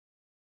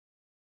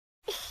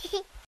Wow!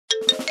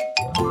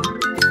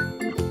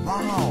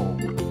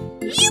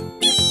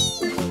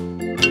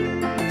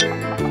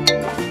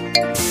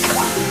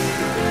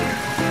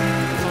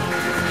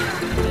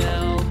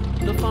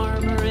 The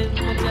farmer in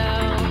the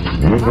dell.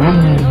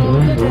 Hi-ho,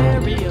 the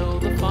dairy-o,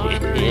 the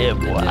farmer in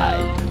the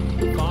dell.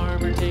 The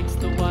farmer takes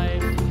the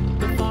wife.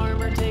 The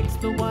farmer takes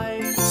the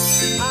wife.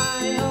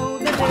 Hi-ho,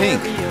 the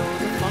dairy-o,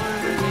 the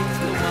farmer takes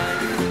the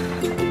wife.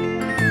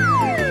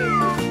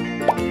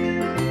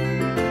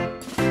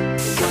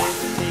 The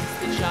wife takes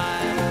the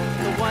child.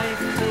 The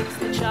wife takes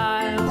the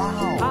child.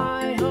 Wow.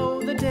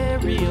 Hi-ho, the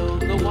dairy-o,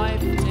 the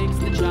wife takes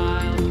the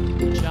child.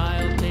 The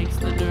child takes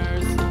the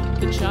nurse.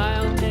 The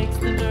child takes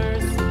the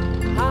nurse.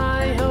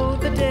 Hi-ho,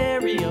 the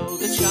dairy-o,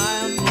 the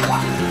child takes the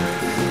nurse.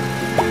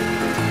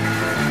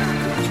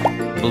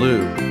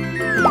 Blue.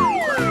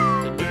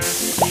 The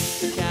nurse takes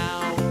the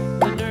cow.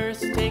 The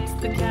nurse takes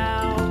the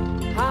cow.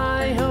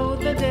 Hi-ho,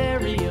 the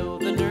dairy-o,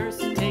 the nurse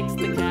takes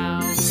the cow.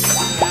 The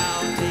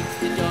cow takes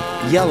the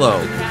dog. Yellow.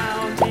 The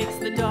cow takes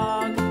the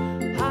dog.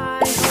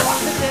 Hi-ho,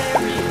 the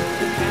dairy-o,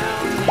 the cow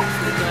takes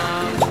the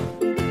dog.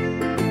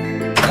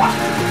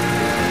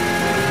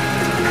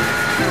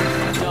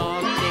 The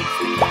dog takes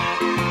the cat.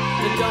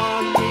 The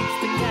dog takes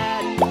the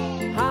cat.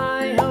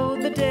 Hi-ho,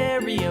 the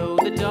dairy-o,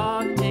 the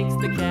dog takes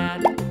the cat.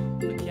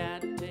 The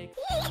cat takes...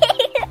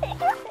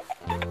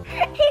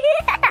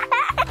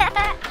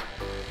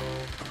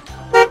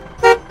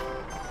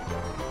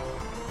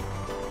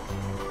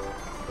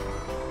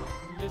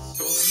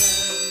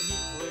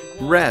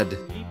 Red.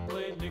 He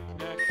played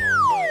knick-knack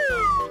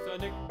with a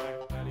knick-knack,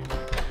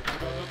 paddywhack,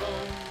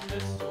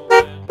 this old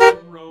man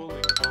came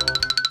rolling home.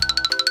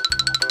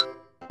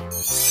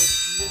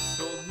 This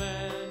old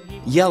man, he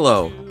played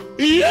Yellow.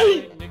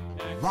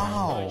 knick-knack,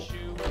 Wow. my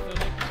shoe with a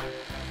knick-knack,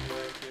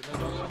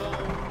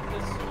 paddywhack,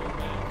 this old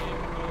man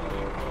came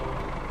rolling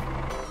home.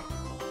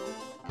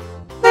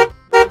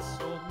 This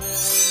old man,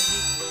 he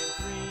played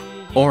three,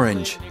 he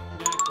Orange. played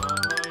knick-knack on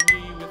my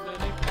knee with a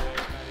knick-knack,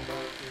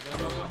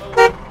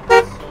 paddywhack,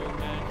 this old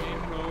man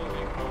came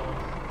rolling home.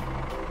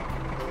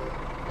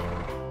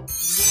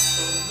 This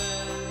old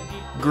man, he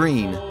played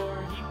Green.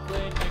 four, he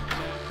played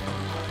knick-knack on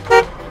my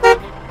knee with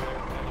a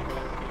knick-knack,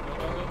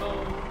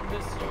 paddywhack,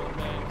 this old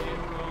man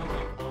came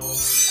rolling home.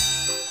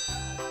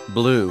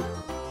 Blue.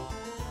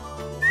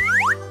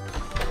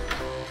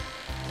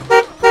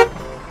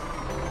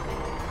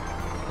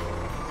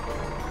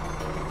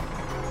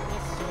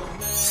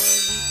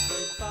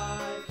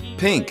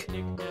 Pink.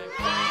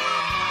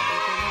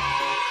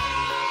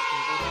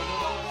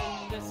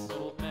 This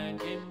old man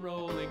came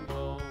rolling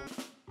home.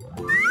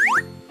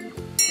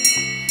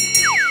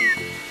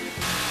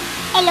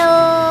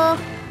 Hello.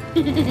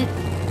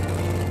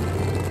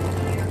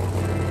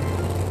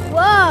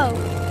 Whoa.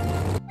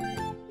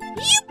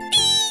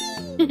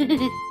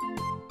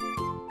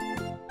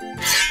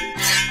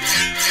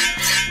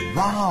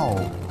 Wow!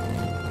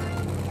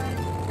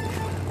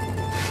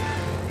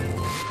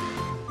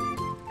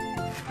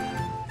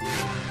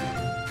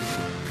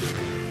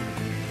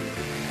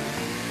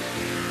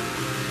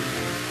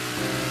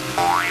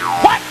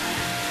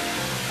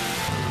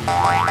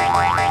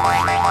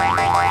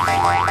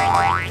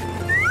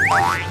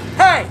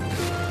 Hey!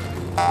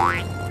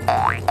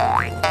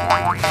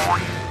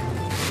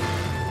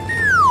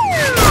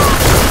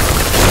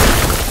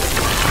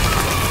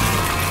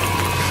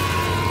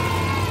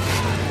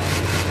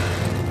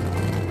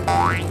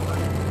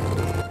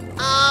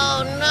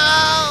 Oh no.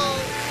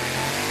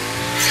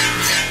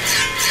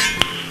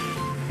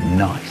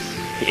 Nice!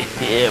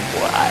 Yeah,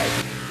 boy.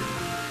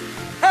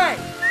 Hey!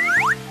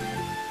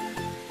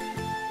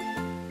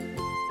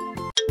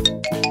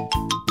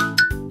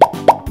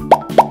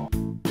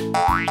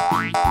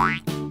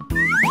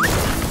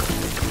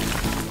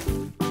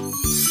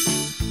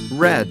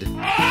 Red.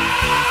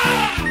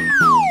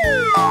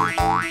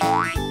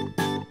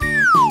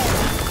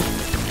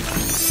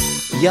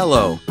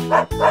 Yellow.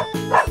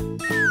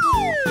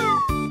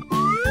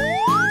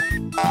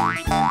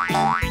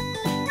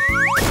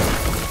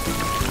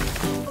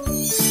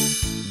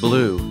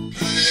 Blue.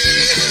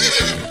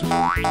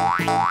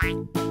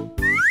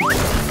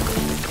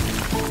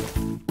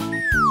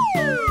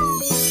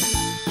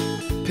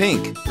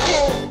 Pink.